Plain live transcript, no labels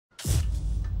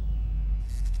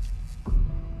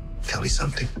tell me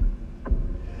something.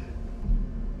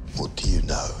 What do you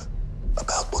know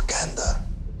about Wakanda?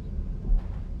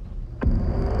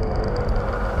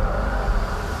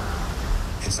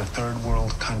 It's a third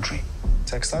world country.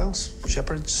 Textiles,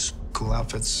 shepherds, cool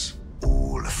outfits.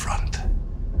 All a front.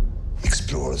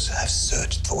 Explorers have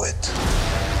searched for it.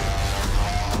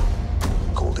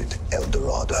 Called it El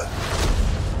Dorado.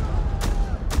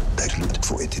 They looked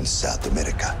for it in South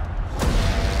America.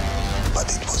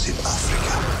 But it was in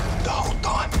Africa the whole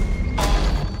time.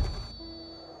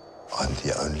 I'm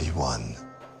the only one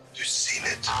who's seen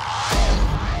it.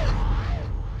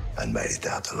 And made it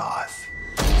out alive.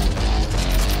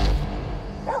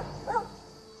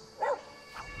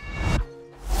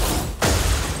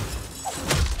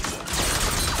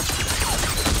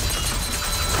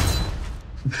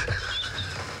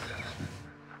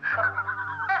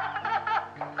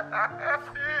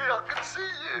 I can see you.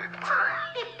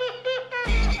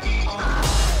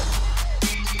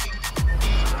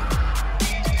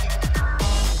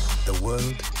 The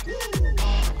world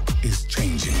is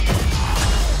changing.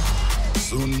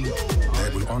 Soon,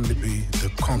 there will only be the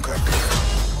conquered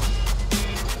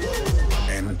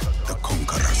and the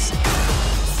conquerors.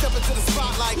 Step into the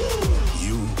spotlight.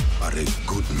 You are a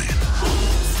good man.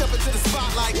 Step into the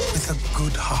spotlight. With a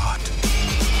good heart.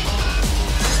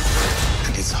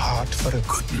 And it's hard for a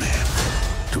good man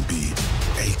to be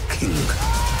a king.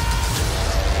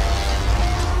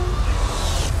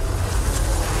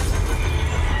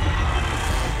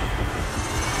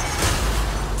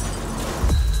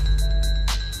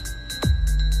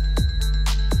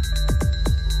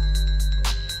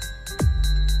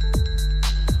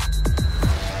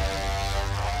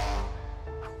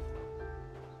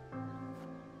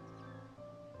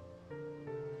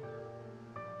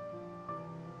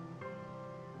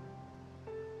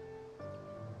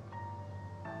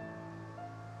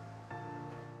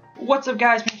 What's up,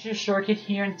 guys? Mr. Shortkid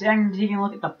here, and today I'm going to be taking a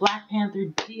look at the Black Panther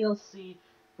DLC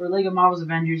for LEGO Marvel's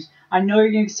Avengers. I know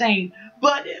you're going to be saying,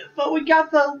 but we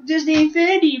got the Disney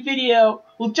Infinity video.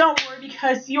 Well, don't worry,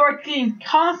 because you are getting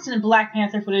constant Black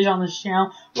Panther footage on this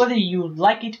channel, whether you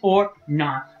like it or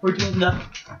not. We're doing the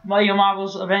LEGO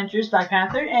Marvel's Avengers Black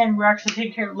Panther, and we're actually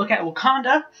taking a look at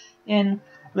Wakanda in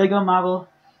LEGO Marvel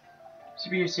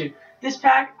Superhero Suit. This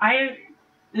pack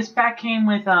came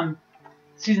with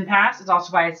Season Pass. It's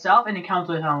also by itself, and it comes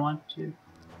with 8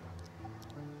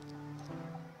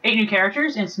 new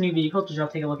characters and some new vehicles, which I'll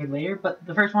take a look at later. But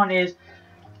the first one is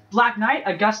Black Knight,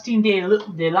 Augustine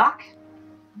de Lac,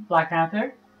 Black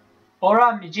Panther,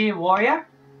 Aura Miji Warrior,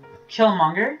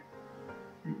 Killmonger,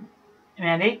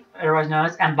 Man-Ape, otherwise known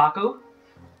as M'Baku,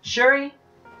 Shuri,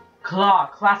 Klaw,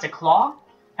 Classic Klaw,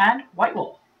 and White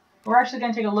Wolf. We're actually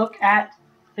going to take a look at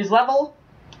his level.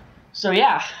 So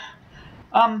yeah,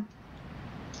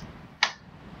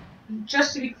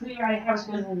 just to be clear, I have a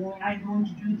schedule when I'm going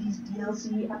to do these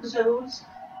DLC episodes.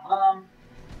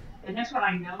 The next one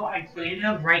I know I'm playing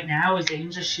of right now is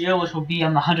Agents of S.H.I.E.L.D., which will be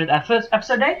on the 100th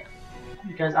episode day,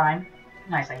 because I'm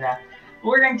nice like that.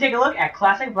 We're going to take a look at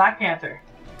Classic Black Panther.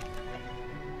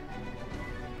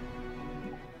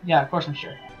 Yeah, of course I'm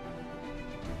sure.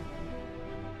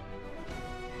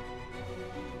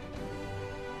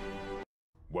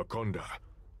 Wakanda,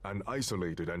 an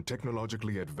isolated and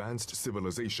technologically advanced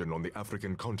civilization on the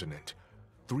African continent.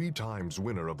 3 times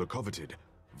winner of the coveted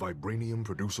Vibranium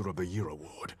Producer of the Year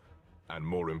award. And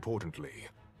more importantly,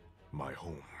 my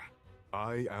home.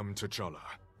 I am T'Challa,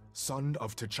 son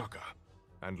of T'Chaka.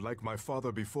 And like my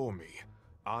father before me,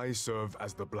 I serve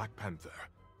as the Black Panther,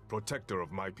 protector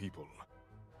of my people.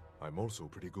 I'm also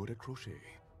pretty good at crochet.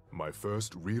 My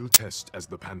first real test as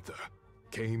the Panther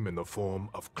came in the form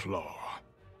of Klaw,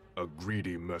 a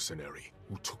greedy mercenary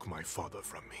who took my father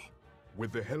from me.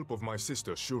 With the help of my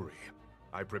sister Shuri,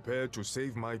 I prepared to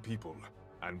save my people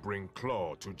and bring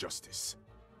Klaw to justice.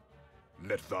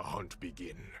 Let the hunt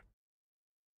begin.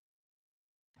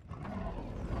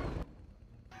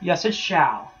 Yes, it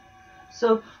shall.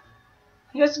 So,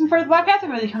 you guys looking for the Black Panther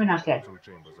movie coming out today?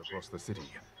 Chambers across the city,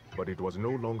 but it was no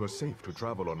longer safe to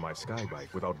travel on my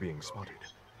skybike without being spotted.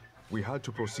 We had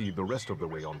to proceed the rest of the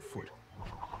way on foot.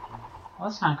 Well,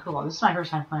 that's kind of cool. This is my first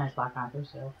time playing as Black Panther,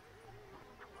 so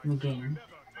in the game.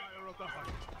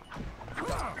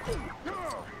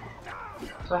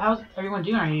 So how's everyone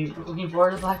doing? Are you looking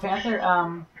forward to Black Panther?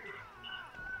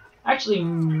 Actually,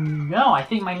 no. I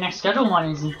think my next scheduled one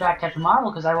is in fact Captain Marvel,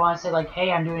 because I want to say like,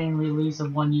 hey, I'm doing a release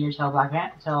of 1 year till Black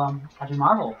Panther, till Captain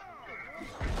Marvel.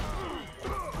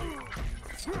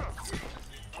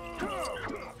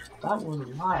 That was a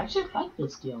lie. I actually like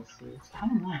this DLC. It's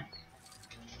kind of nice.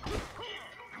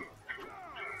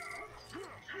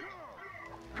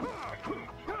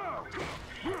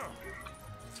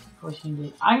 What you can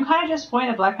do. I'm kind of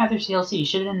disappointed that Black Panther's DLC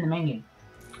should have been in the main game.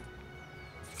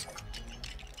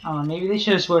 Maybe they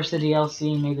should have switched the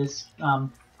DLC and made this.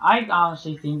 I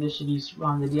honestly think this should be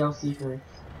the DLC for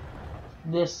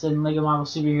this and Lego Marvel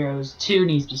Superheroes 2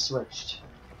 needs to be switched.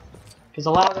 Because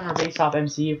a lot of them are based off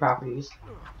MCU properties.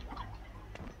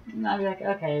 And I'd be like,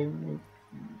 okay.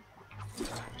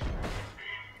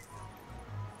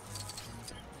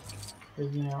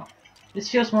 Because, you know, this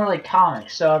feels more like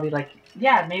comics, so I'll be like,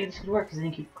 yeah, maybe this could work, because then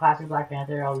you keep classic Black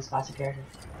Panther, all these classic characters.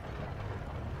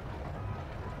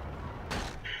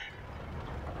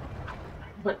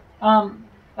 But,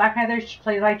 Black Panther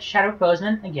played like Chadwick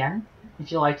Boseman, again,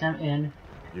 if you liked him in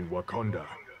Wakanda,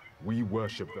 we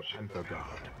worship the Panther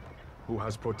God, who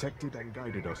has protected and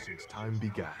guided us since time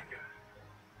began.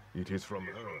 It is from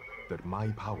her that my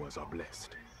powers are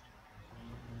blessed.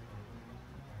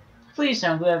 Please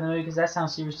don't go out of the movie because that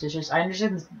sounds superstitious. I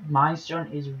understand this Mind Stone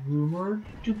is rumored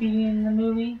to be in the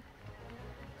movie.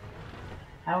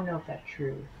 I don't know if that's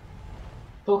true.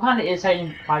 But Wakanda is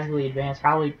technologically advanced,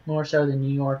 probably more so than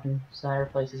New York and some other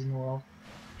places in the world.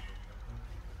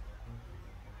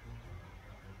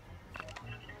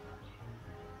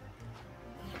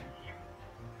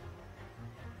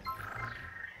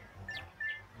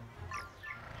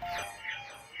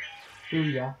 Ooh,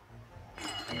 yeah.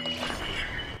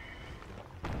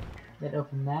 Let's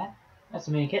open that. That's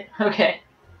a mini kit. Okay.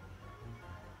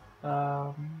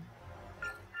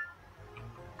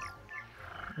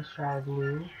 Let's try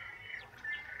blue.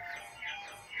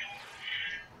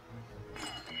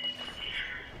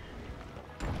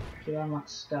 Okay, I want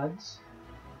studs.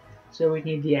 So we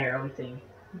need the arrow thing.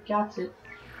 We got it.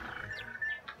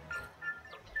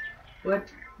 What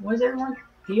does everyone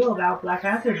feel about Black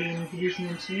Panther being introduced in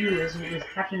the MCU as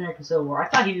Captain America Civil War? I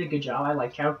thought he did a good job. I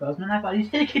like Chadwick Boseman. I thought he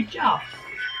did a good job.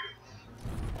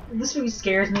 This movie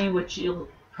scares me, which you'll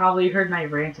probably heard my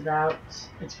rant about.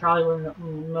 It's probably one of the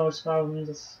most Marvel movies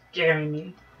that's scaring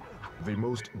me. The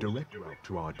most direct route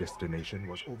to our destination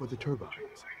was over the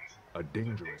turbines. A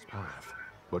dangerous path,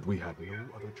 but we had no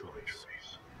other choice.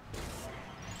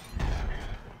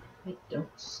 I don't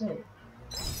say.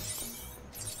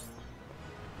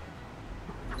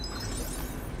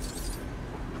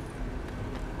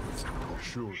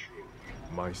 Shuri,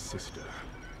 my sister,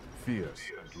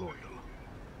 fierce and loyal.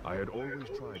 I had always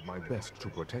tried my best to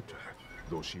protect her,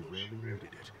 though she rarely needed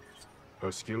it.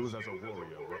 Her skills as a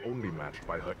warrior were only matched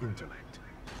by her intellect.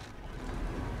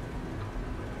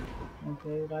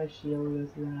 Okay, why shield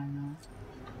with you right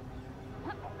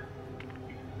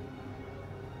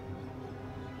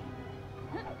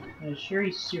now?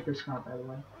 Shuri's super smart, by the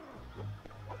way.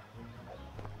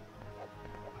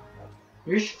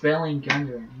 You're just failing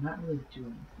guns around. You're not really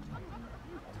doing anything.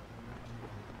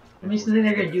 That means they're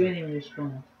gonna do anything when you're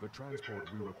spilling. The transport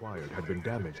we required had been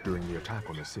damaged during the attack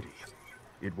on the city.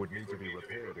 It would need to be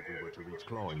repaired if we were to reach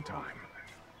Klaw in time.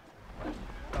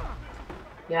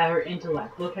 Yeah, her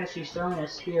intellect. Look how she's throwing a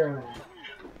spear around.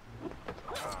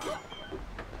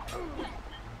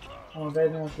 Oh, better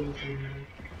than what she was doing.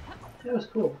 That was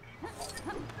cool.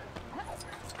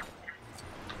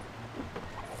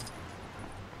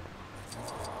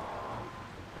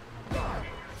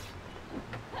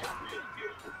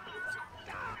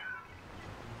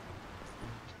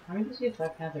 How many does he have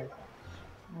Black Panther?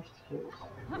 I'm just curious.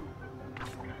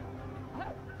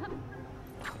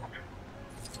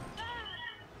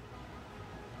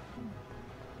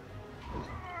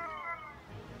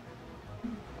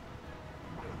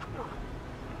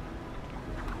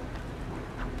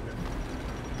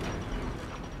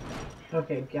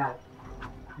 Okay, got it.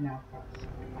 Now,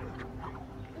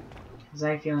 is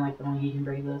I feeling like only he can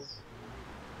break this?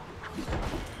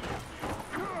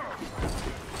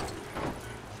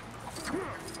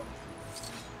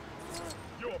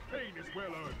 Your pain is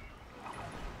well earned.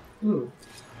 Ooh,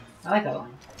 I like that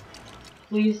line.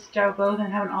 Please, Chadwick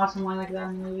Boseman, have an awesome line like that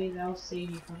in the movie. That'll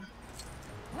save you from.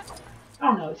 I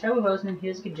don't know. Chadwick Boseman, he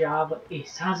does a good job, but it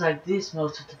sounds like this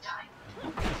most of the time.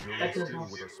 That Your does skill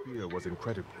not. with a spear was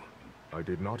incredible. I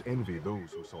did not envy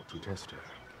those who sought to test her.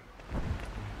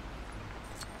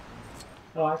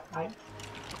 Oh, I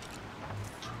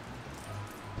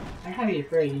have you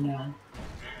afraid, you know.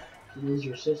 She is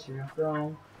your sister, after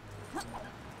all.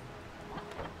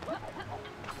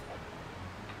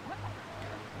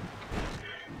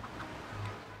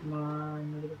 Come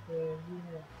on, make it afraid.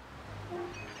 Yeah.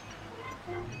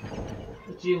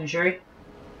 What you doing, Shuri?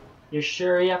 You're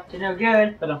Shuri up to no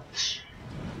good, but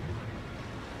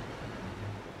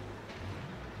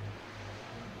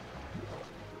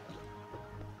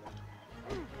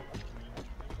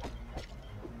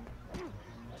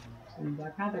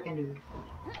Black Panther can do.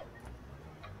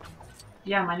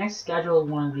 Yeah, my next scheduled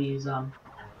one of these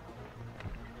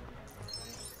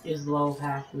is low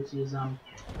pack, which is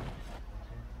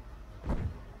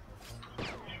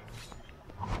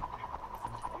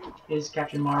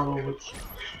Captain Marvel, which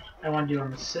I want to do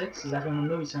on the 6th. Is that when the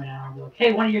movie's coming out? I'll be like,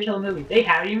 hey, when are you till the movie? They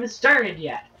haven't even started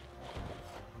yet.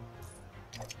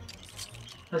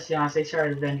 Let's be honest, they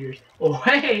started Avengers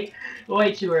way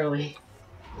too early.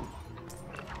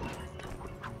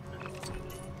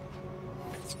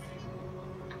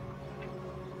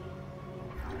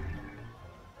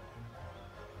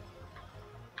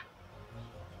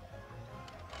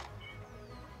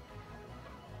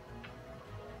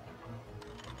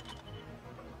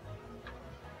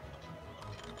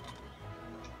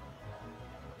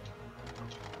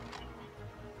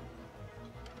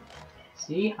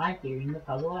 See, I'm figuring the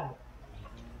puzzle out.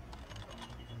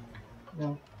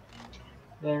 No.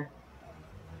 There.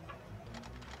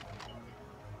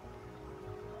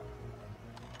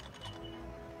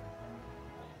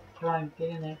 Come on, get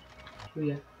in there.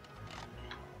 Booyah.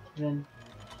 Then.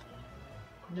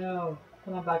 No.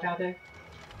 Come on, back out there.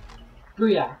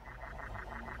 Booyah.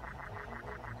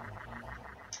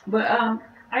 But, I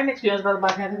have mixed feelings about the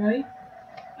Black Panther movie.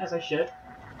 As I should.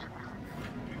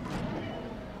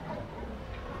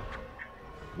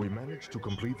 We managed to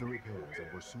complete the repairs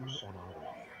and were soon on our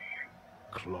way.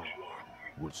 Klaw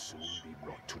would soon be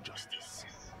brought to justice.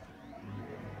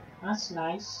 That's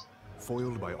nice.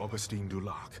 Foiled by Augustine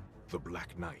Dulac, the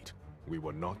Black Knight, we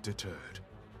were not deterred.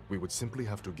 We would simply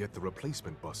have to get the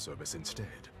replacement bus service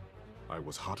instead. I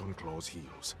was hot on Klaw's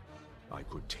heels. I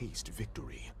could taste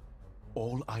victory.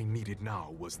 All I needed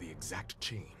now was the exact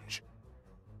change.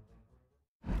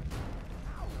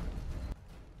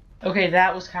 Okay,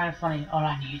 that was kind of funny. All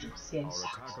I need was the Our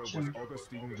attacker was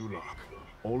Augustine Dulac,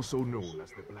 also known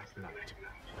as the Black Knight.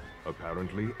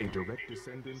 Apparently a direct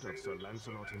descendant of Sir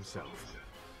Lancelot himself.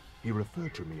 He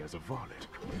referred to me as a varlet,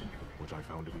 which I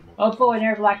found to be more... Oh boy,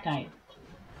 there's Black Knight.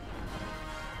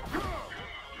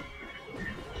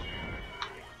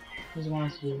 Who's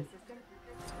wants to do?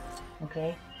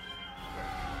 Okay.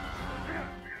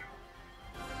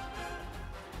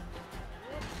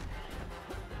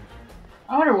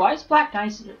 I wonder why is Black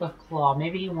Knight a Klaw?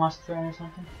 Maybe he wants to throw or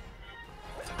something.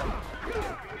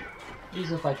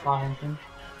 These look like Klaw hunting.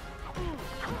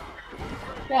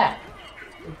 That.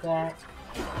 Like that.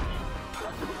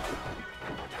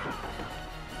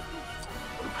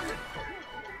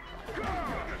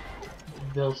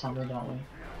 Build something, don't we?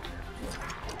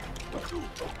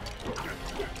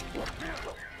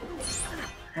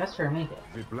 That's for me.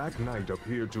 The Black Knight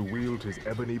appeared to wield his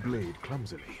ebony blade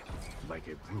clumsily, like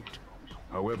a brute.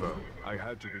 However, I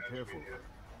had to be careful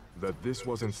that this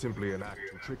wasn't simply an act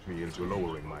to trick me into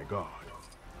lowering my guard.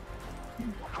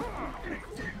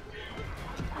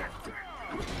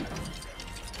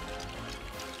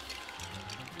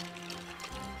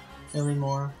 Really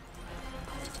more.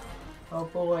 Oh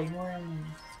boy, more enemies.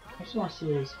 I just want to see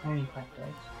what his enemy effect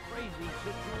does.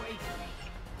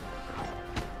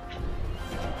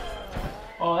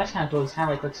 Oh, that's kind of cool. It's kind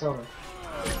of like Quicksilver.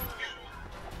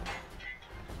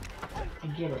 I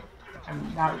get it.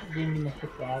 I'm not didn't mean to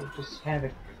hit that. It just kind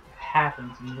of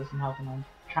happens and it doesn't help when I'm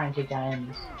trying to take down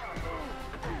enemies.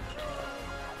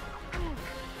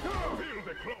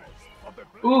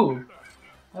 Ooh,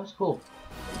 that was cool.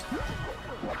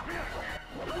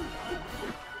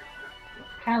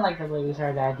 Kind of like the way we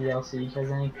started that DLC because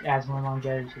then it adds more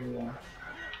longevity to the game.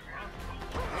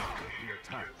 He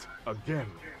attacked again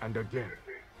and again,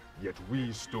 yet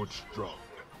we stood strong.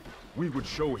 We would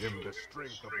show him the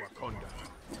strength of Wakanda.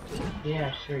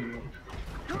 Yeah, sure you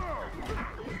would.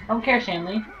 I don't care,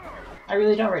 Stanley. I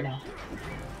really don't right now.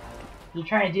 You're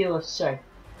trying to deal with Sir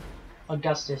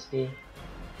Augustus the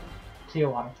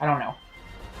Clearwater. I don't know.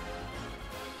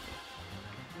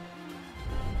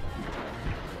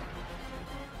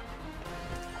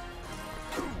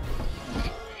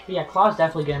 But yeah, Klaw's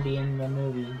definitely going to be in the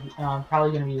movie.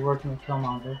 Probably going to be working with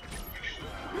Killmonger.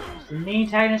 The main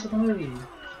antagonist of the movie.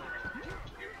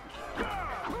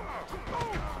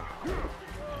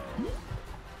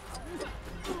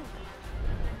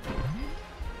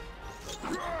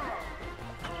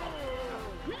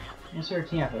 And sort of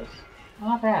team up is.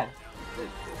 Not bad.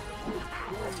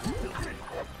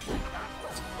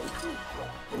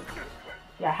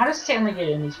 Yeah, how does Stanley get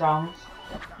in these problems?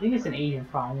 I think it's an Asian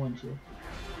problem, wouldn't you?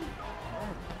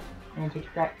 I'm gonna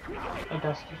take that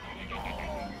Augustus.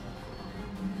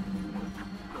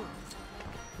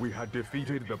 We had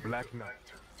defeated the Black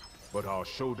Knight, but our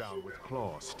showdown with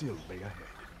Klaw still lay ahead.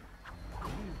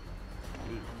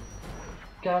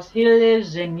 Cause he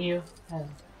lives in you.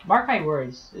 Mark my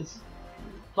words,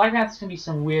 Black Panther's gonna be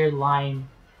some weird Lion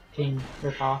King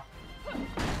ripoff.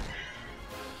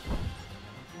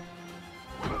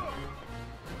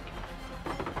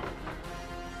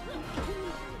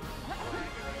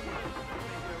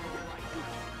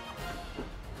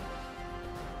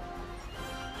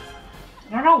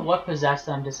 I don't know what possessed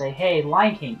them to say, hey,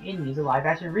 Lion King, it needs a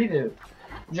live-action reboot.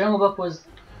 Jungle Book was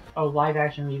a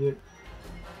live-action reboot.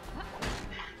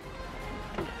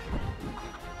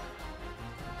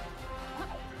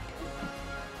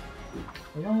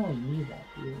 We don't really need that,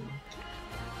 really.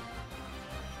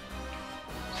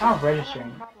 It's not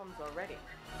registering. Problems already.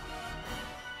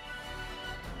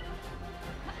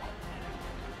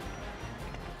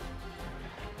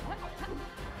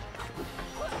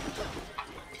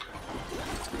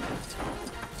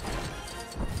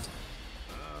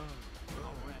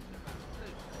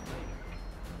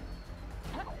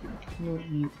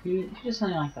 You just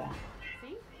something like that.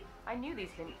 See? I knew these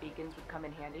hint beacons would come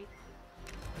in handy.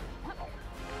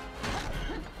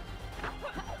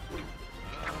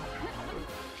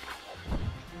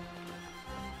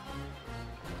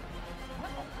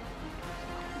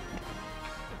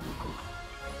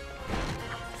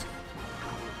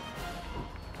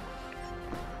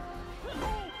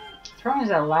 The problem is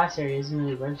that last area isn't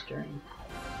really registering.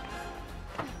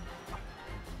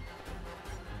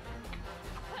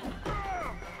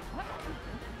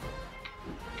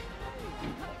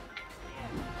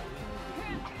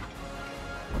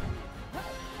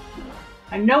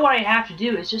 I know what I have to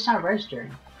do, it's just not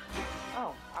registering.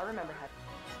 Oh, I remember how.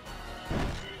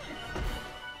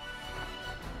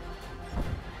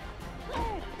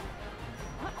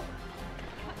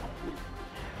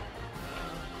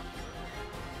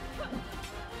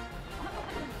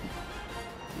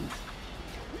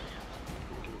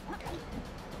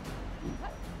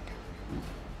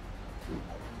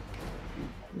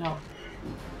 No.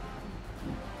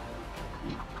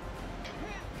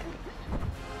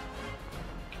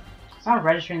 It's not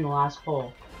registering the last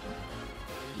pull.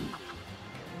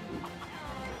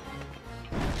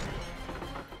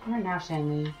 Alright now,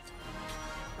 Stanley.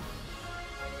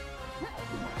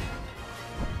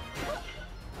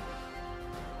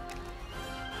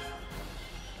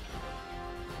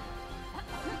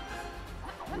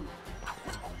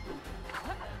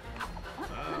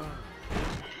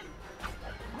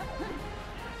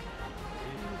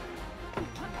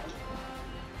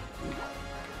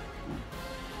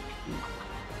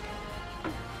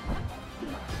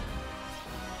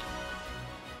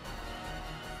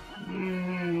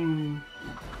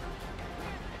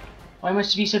 Why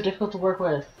must it be so difficult to work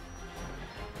with?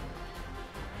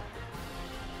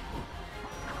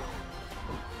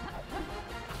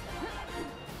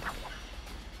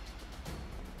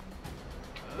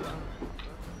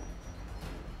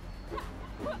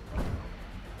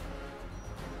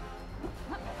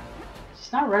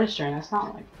 It's not registering, that's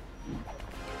not like...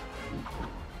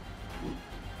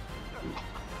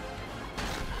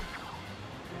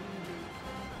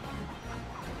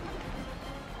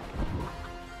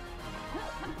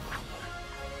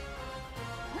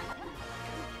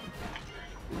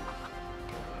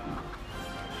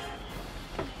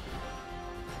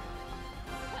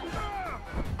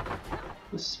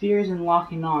 The spear isn't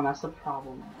locking on, that's the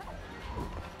problem.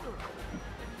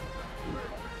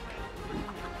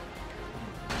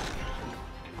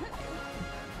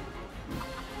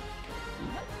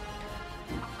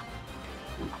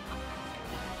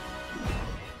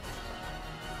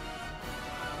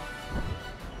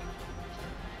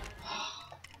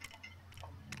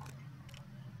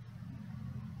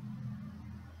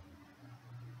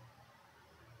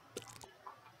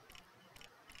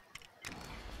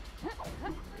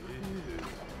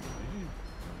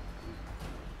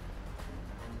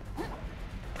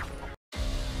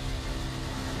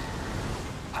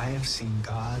 I have seen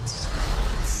gods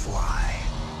fly.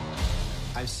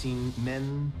 I've seen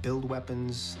men build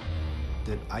weapons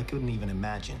that I couldn't even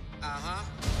imagine.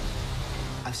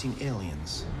 I've seen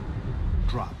aliens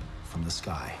drop from the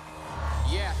sky.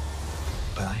 Yeah.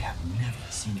 But I have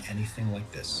never seen anything like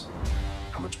this.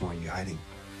 How much more are you hiding?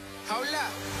 Hold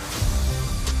up.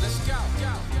 Let's go.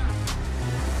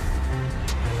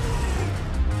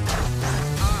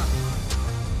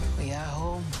 We are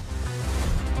home.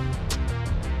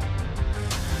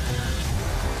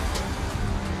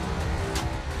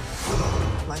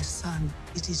 My son,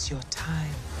 it is your time.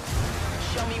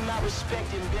 Show me my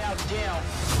respect and bow down.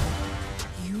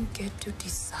 You get to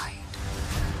decide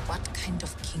what kind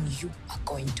of king you are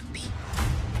going to be.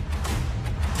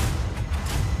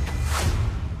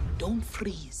 Don't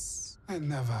freeze. I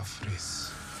never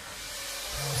freeze.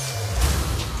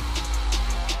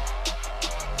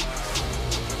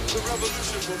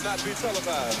 revolution will not be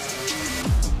televised.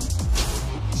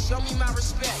 Show me my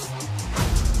respect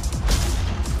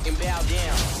and bow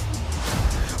down.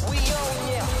 We own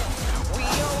ya, we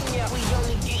own ya. We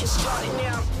only getting started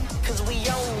now, cause we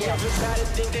own ya. Everybody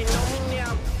think they know me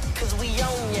now, cause we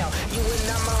own ya. You and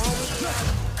I, my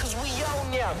homie, cause we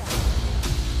own ya.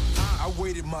 I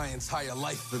waited my entire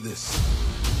life for this.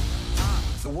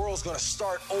 The world's gonna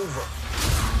start over.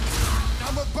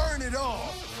 I'ma burn it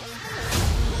all.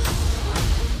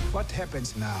 What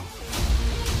happens now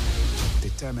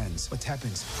determines what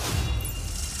happens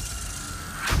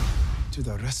to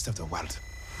the rest of the world.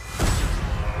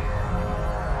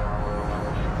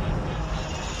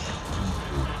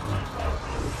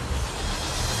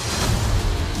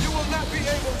 You will not be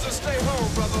able to stay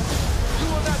home, brother. You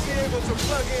will not be able to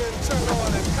plug in, turn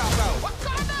on, and cop out.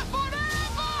 Wakanda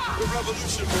forever! The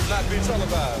revolution will not be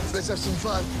televised. Let's have some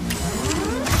fun.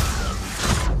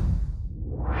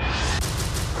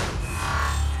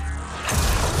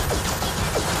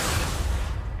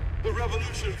 The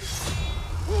revolution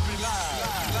will be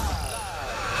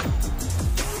live.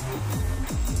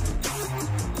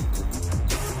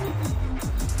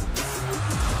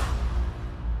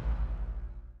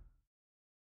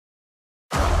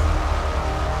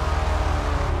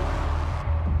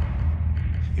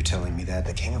 You're telling me that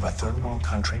the king of a third world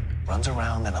country runs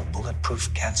around in a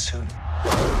bulletproof catsuit?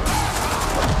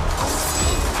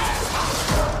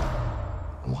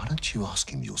 Why don't you ask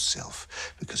him yourself?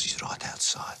 Because he's right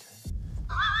outside.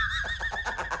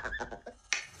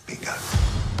 Bingo.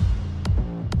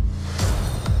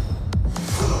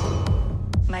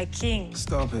 My king,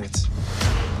 Stop it.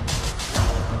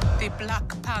 the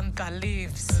Black Panther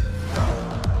lives.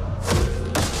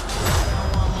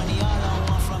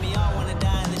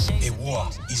 A war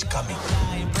is coming.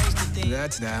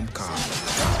 That's damn calm.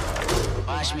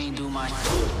 Watch me do my.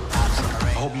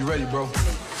 I hope you're ready, bro.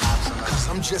 Cause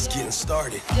I'm just getting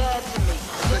started.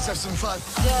 Let's have some fun.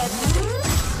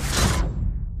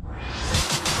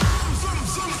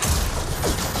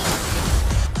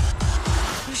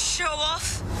 You show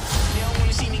off. They don't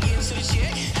wanna see me get into the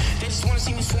shit. They just wanna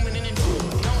see me swimming in the pool.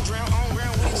 Don't drown on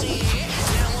ground with it to your head.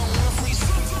 Now I don't wanna freeze.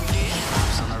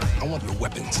 I want your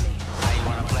weapons.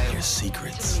 Your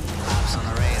secrets.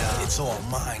 It's all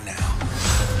mine now.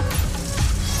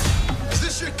 Is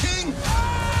this your king?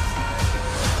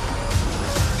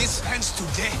 This ends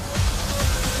today.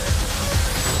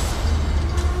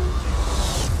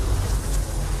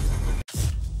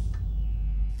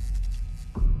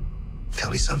 Tell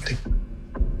me something.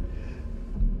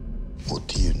 What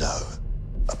do you know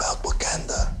about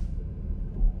Wakanda?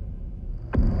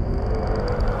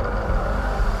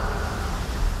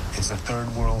 It's a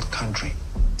third world country.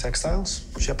 Textiles,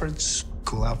 shepherds,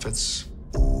 cool outfits.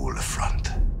 All a front.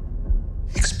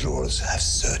 Explorers have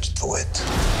searched for it.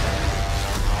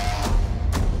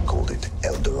 Called it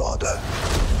El Dorado.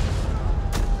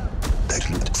 They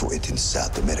looked for it in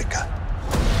South America.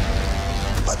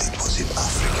 But it was in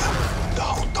Africa the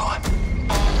whole time.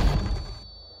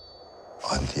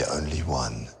 I'm the only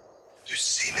one who's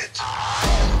seen it.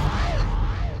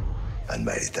 And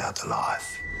made it out alive.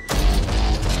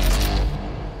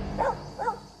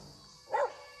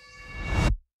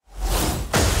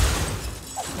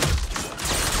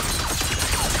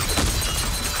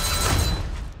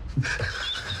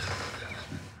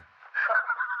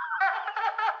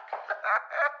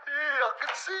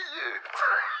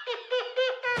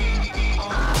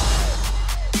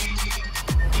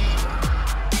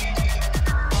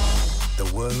 The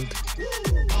world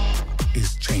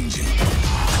is changing.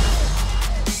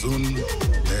 Soon,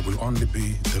 there will only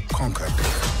be the conquered.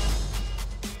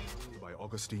 By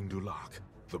Augustine Dulac,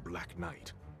 the Black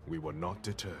Knight, we were not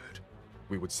deterred.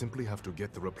 We would simply have to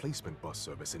get the replacement bus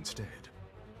service instead.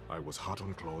 I was hot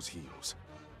on Klaw's heels.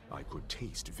 I could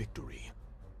taste victory.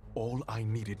 All I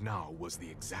needed now was the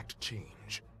exact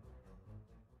change.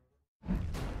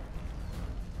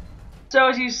 So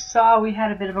as you saw, we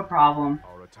had a bit of a problem.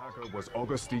 Our attacker was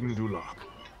Augustine Dulac,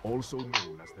 also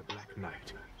known as the Black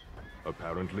Knight.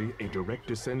 Apparently a direct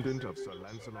descendant of Sir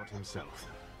Lancelot himself.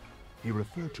 He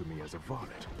referred to me as a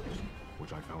varlet,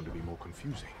 which I found to be more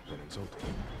confusing than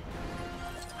insulting.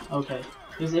 Okay,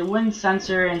 because it wouldn't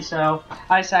censor, and so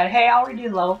I decided, hey, I'll redo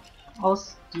the level. I'll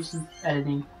do some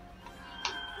editing.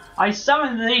 I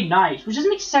summoned the knights, which doesn't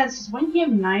make sense, because when you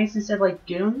have knights instead of like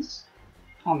goons,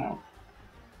 I don't know.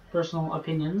 Personal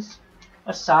opinions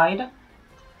aside.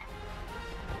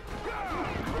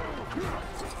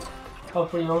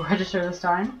 Hopefully you'll register this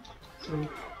time. So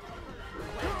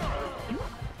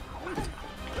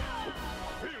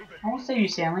I won't save you,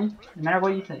 Stanley, no matter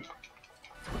what you think.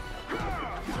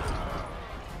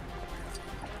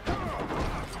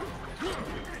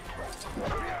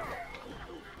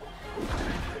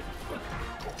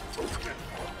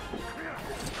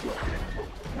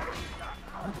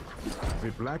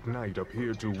 The Black Knight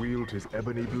appeared to wield his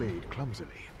ebony blade clumsily,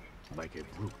 like a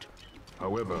brute.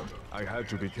 However, I had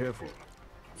to be careful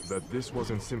that this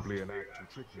wasn't simply an act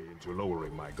to trick me into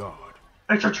lowering my guard.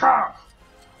 It's a trap!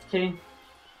 Kidding.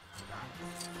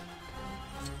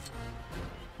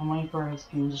 I'm waiting for his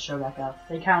goons to show back up.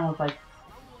 They kind of look like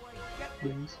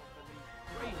goons.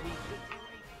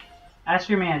 Ask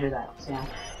your manager that, Sam.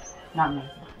 Not me.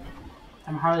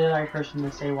 I'm hardly the right person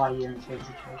to say why you're in this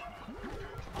situation.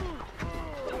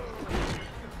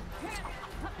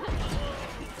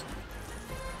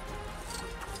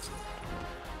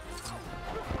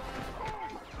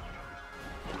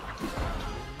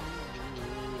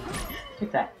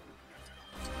 Take that.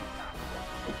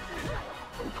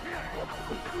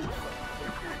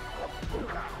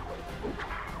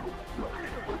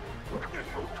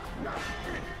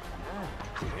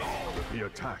 He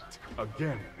attacked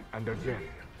again and again,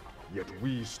 yet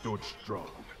we stood strong.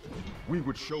 We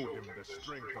would show him the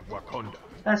strength of Wakanda.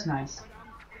 That's nice.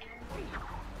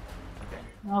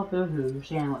 Oh, boo-hoo,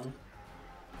 Shanley.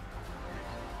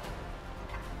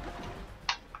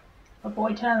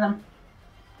 Avoid 10 of them.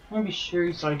 Maybe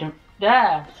Shuri so I don't...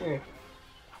 Yeah, sure.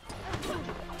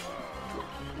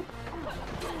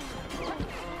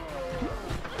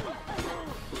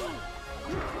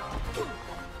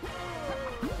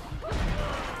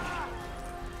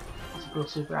 Cool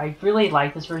super. I really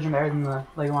like this version better than the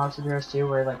Lego Marvel Superheroes 2,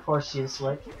 where it like forces you to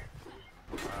switch.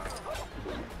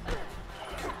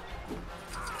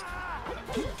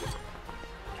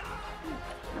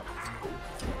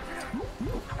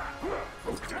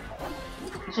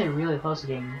 Actually, really close to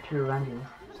getting True Avengers.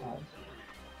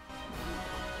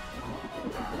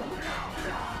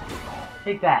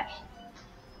 Take that.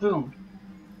 Boom.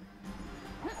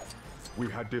 We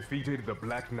had defeated the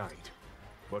Black Knight,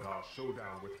 but our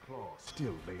showdown with Klaw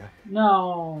still lay ahead.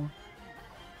 No.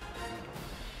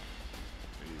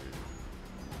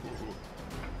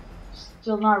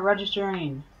 Still not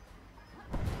registering.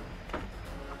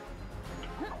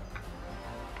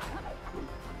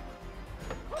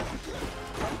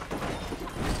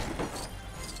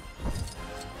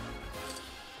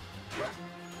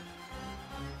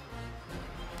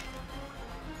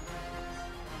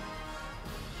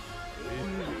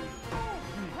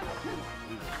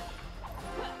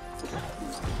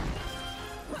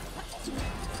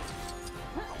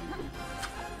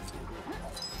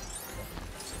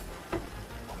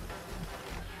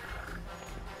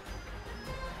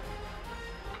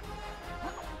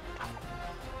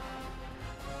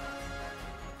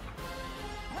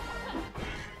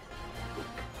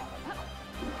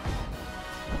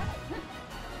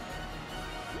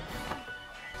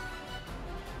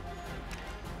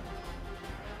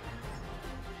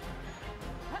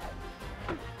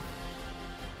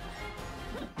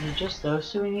 Is it just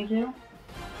those two we need to do?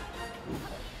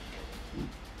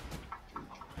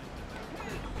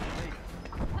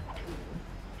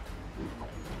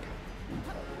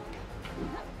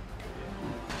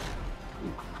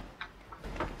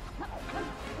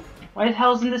 Why the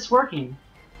hell isn't this working?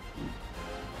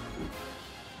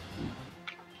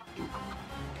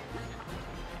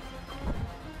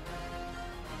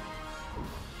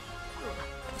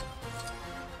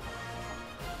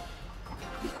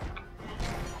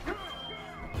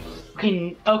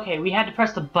 Okay, we had to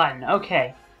press the button.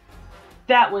 Okay.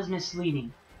 That was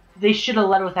misleading. They should have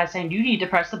led with that saying, you need to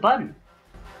press the button.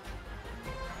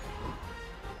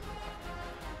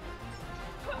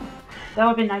 That would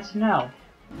have been nice to know.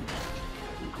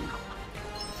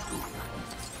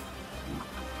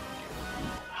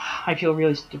 I feel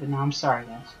really stupid now. I'm sorry,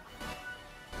 guys.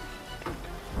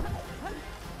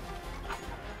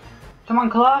 Come on,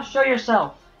 Klaw, show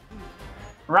yourself.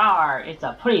 Rawr, it's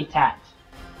a pretty tat.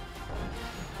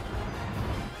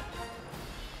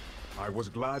 I was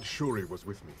glad Shuri was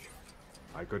with me.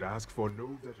 I could ask for no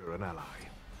better an ally.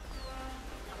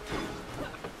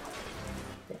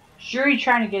 Shuri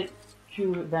trying to get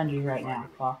True Avengers right now,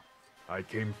 Klaw. I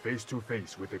came face to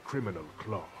face with a criminal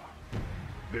Klaw.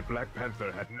 The Black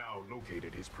Panther had now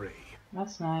located his prey.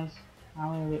 That's nice.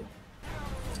 I'm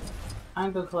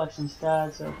gonna go collect some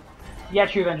studs, so... Yeah,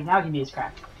 True Avenger, now give me his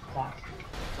crap. Stop.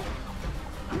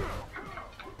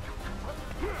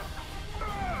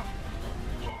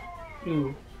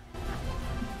 Ooh.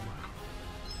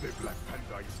 The Black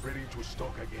Panther is ready to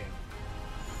stalk again.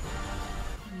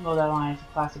 Oh, that line is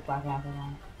a classic Black Panther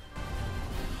line.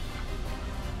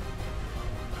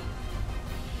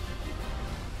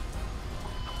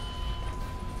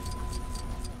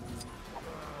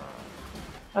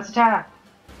 Let's attack!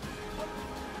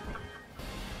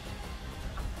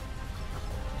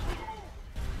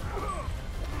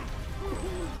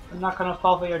 not gonna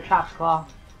fall for your traps, Klaw.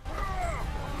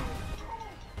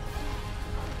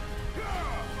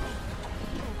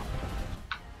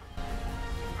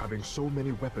 Having so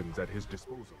many weapons at his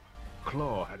disposal,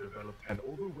 Klaw had developed an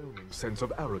overwhelming sense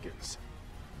of arrogance.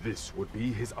 This would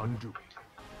be his undoing.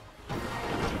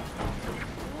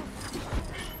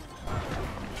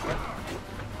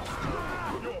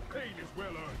 Your pain is well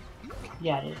earned.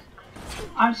 Yeah, it is.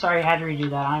 I'm sorry I had to redo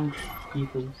that. I'm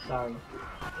deeply sorry.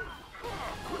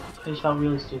 I just felt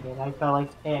really stupid. I felt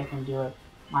like, hey, I can do it.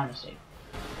 My mistake.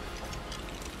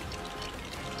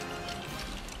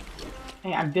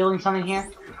 Hey, I'm building something here.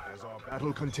 As our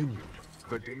battle continued,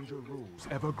 the danger rose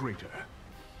ever greater.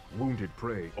 Wounded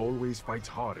prey always fights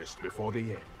hardest before the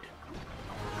end.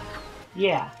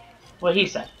 Yeah, what he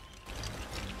said.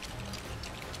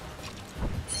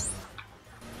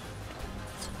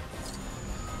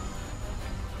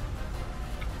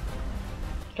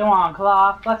 Come on,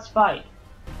 Klaw, let's fight.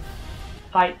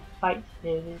 Fight, fight,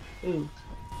 baby. Ooh.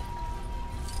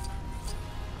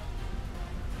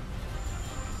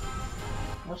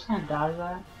 What kind of dodge is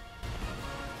that?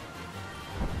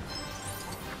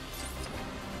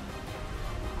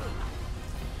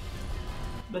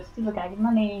 But still, I got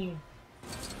money.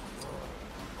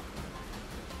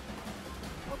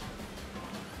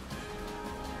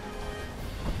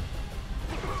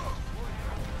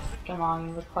 Come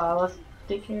on, Klaw, let's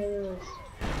take care of this.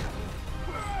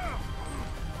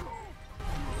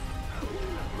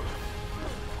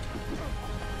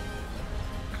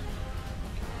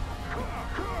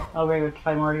 Oh, wait, we have to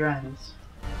fight more of your enemies.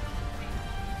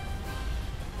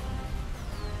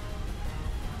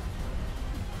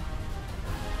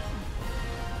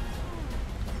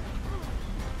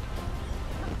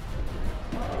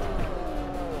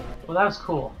 Well, that was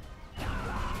cool.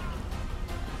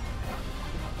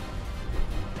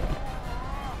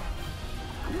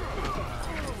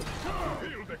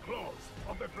 Feel the claws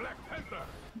of the Black Panther.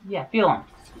 Yeah, feel them.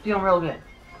 Feel them real good.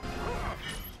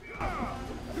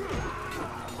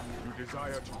 You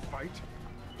desire to fight?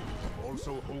 You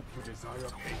also hope to desire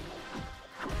pain.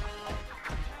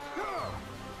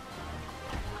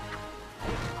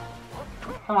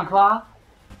 Come on, Klaw.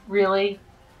 Really?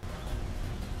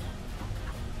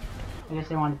 I guess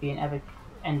they want it to be an epic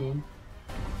ending.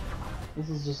 This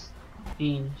is just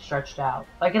being stretched out.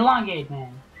 Like elongated,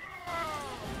 man.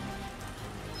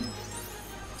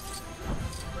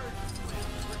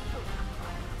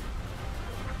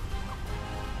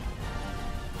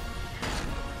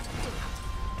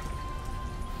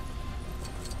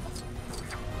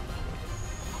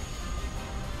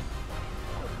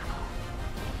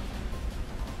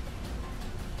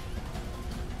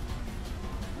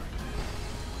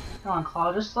 Come on,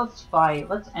 Klaw, just let's fight.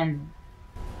 Let's end.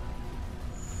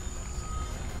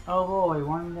 Oh boy,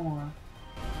 one more.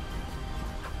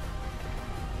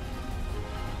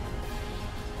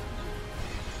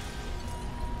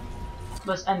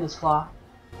 Let's end this, Klaw.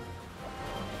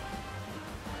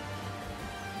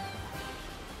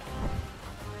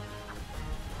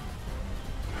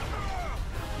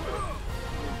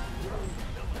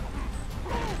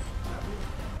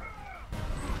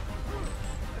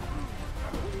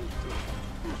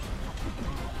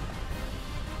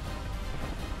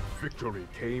 Victory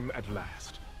came at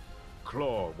last.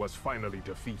 Klaw was finally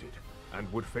defeated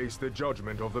and would face the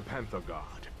judgment of the Panther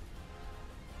God.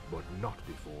 But not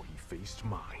before he faced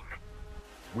mine.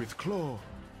 With Klaw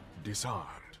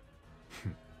disarmed.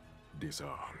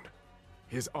 Disarmed.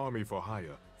 His army for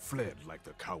hire fled like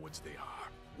the cowards they are.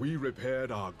 We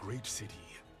repaired our great city.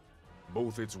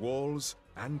 Both its walls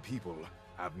and people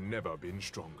have never been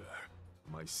stronger.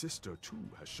 My sister, too,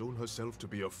 has shown herself to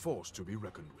be a force to be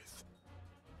reckoned with.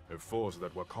 A force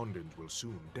that Wakandans will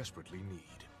soon desperately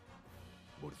need.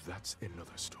 But that's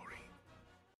another story.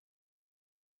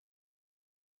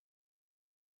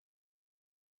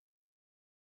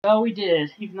 Oh, we did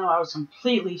it. Even though I was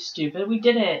completely stupid, we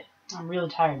did it. I'm really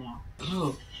tired now.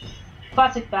 Ugh.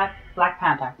 Classic Black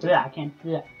Panther. Blah, I can't.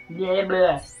 Blah, blah,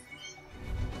 blah.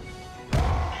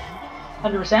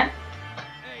 100%.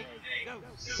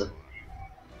 So,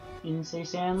 you didn't say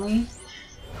Stanley.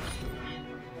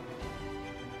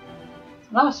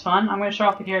 That was fun. I'm going to show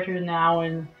off the characters now,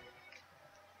 and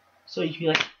so you can be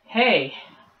like, hey,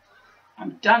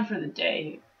 I'm done for the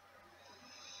day.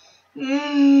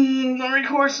 I'll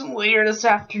record some later this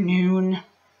afternoon.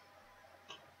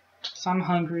 So I'm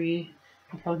hungry.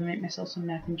 I'm probably going to make myself some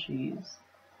mac and cheese.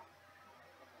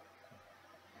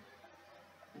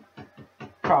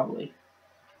 Probably.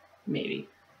 Maybe.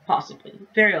 Possibly.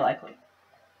 Very likely.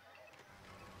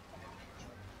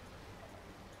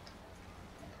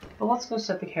 But let's go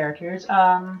set the characters. There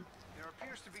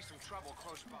appears to be some trouble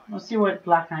close Let's see what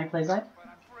Black Knight plays like.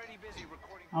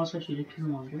 I'll switch you to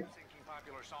Killmonger.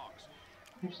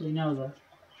 Actually, no, though.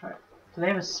 Try. Do they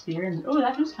have a spear? And oh,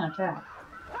 that was kind of fast.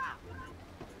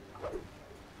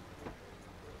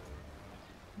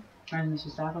 Trying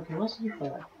this staff. Okay, what's you play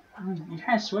like? You're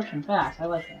trying to switch them fast. I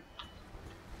like that.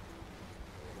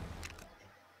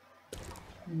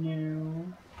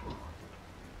 No.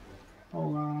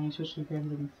 Hold on, you switch to grab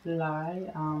and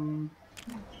fly.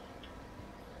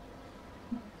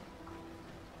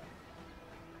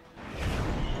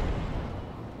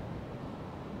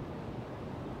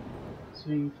 So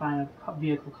we can find a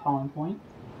vehicle calling point.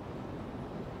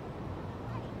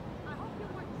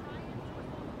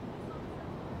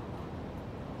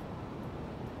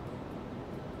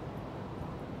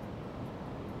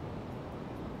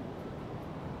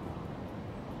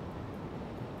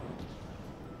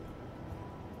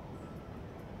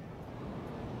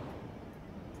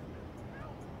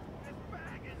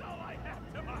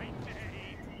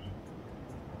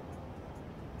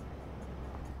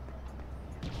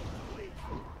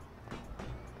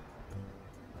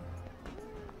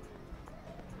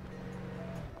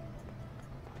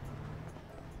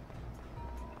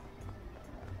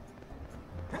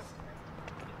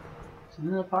 In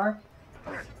the park.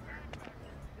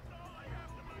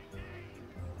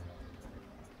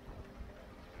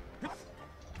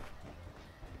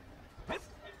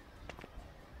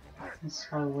 This is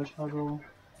probably which puzzle.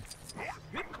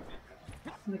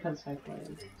 Look how this guy plays.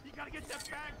 You gotta get that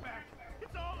bag back.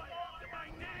 It's all I have to my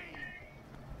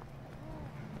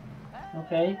name.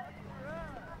 Okay.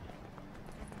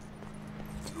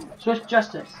 Switch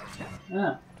justice.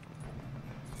 Yeah.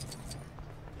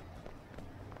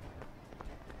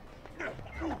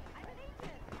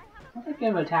 I think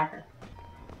give an attacker.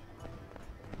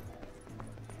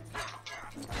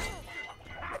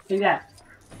 Take that.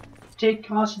 Take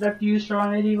cost-effective use for a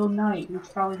medieval knight, which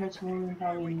probably hurts more than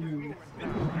probably you.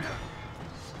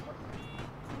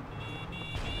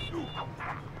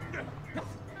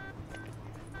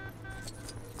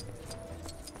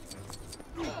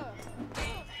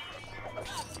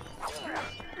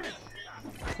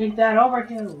 Take that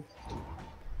overkill.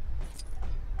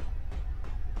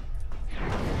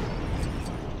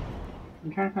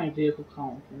 I'm trying to find a vehicle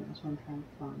column for that's what I'm trying to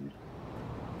find.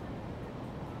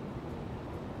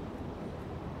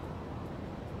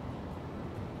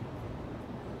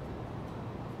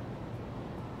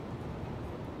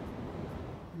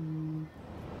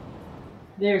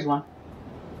 There's one.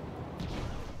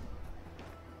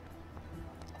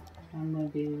 I'm gonna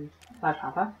do Black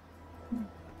Panther. So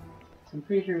I'm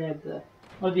pretty sure we have the...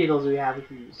 What vehicles do we have we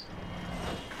can use?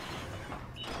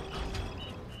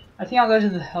 I think I'll go to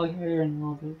the helicarrier in a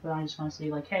little bit, but I just want to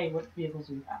see, like, hey, what vehicles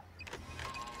do we have?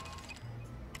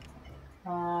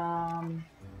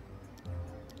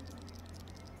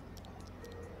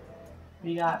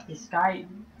 We got the Sky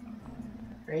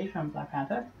Ray from Black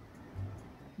Panther.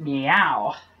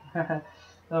 Meow!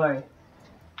 Sorry.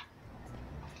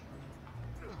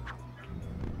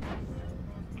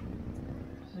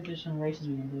 So there's some races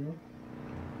we can do.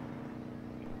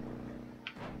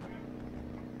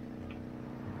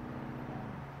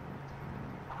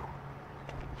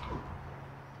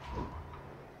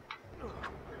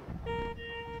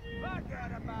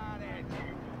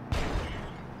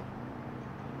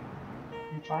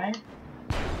 Fire?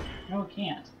 No, it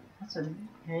can't. That's a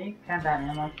okay. Can't that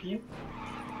ammo for you?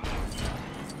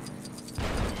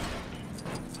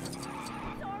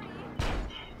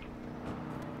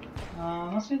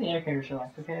 Let's do the air carrier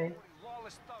select, okay?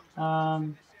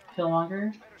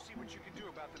 Killmonger.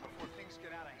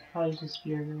 Probably just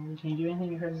spear. Can you do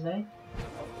anything you heard today?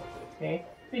 Okay,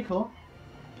 pretty cool.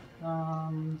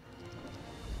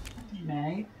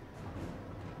 Man-Ape.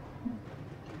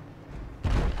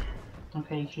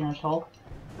 Okay, Shuri's Hulk.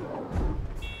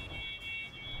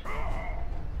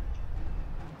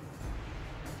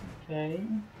 Okay.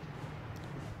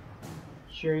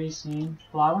 Shuri's scene.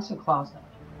 Well, I want some Claws though.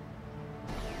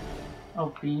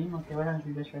 Oh, Beam? Okay, what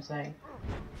happens if we just say?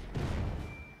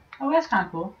 Oh, that's kinda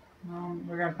cool.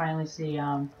 We're gonna finally see,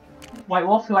 White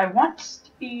Wolf, who I want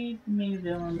to be the main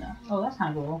villain. Oh, that's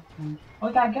kinda cool. Oh,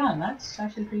 we got a gun. That's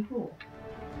actually pretty cool.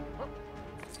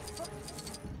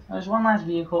 There's one last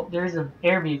vehicle. There is an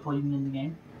air vehicle you can get in the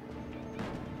game.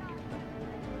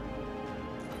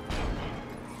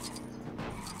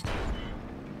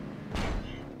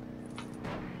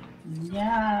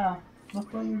 Yeah!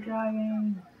 Look where you're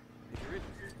driving!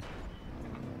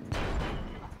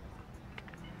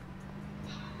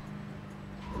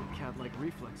 Cat-like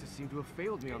reflexes seem to have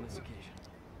failed me on this occasion.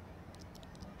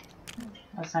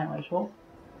 That's not White Wolf.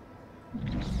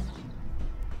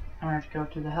 I'm gonna have to go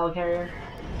to the helicarrier.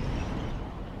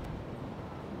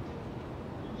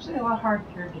 It's a lot harder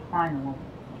to find them.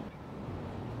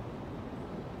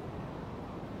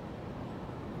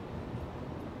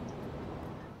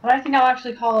 But I think I'll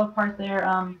actually call it a part there.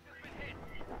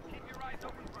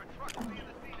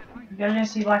 You guys gonna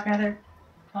see Black Panther?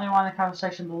 Tell me in the comment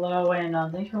section below, and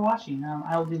thanks for watching.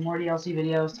 I will do more DLC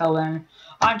videos. Till then,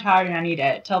 I'm tired and I need to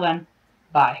edit. Till then,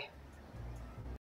 bye.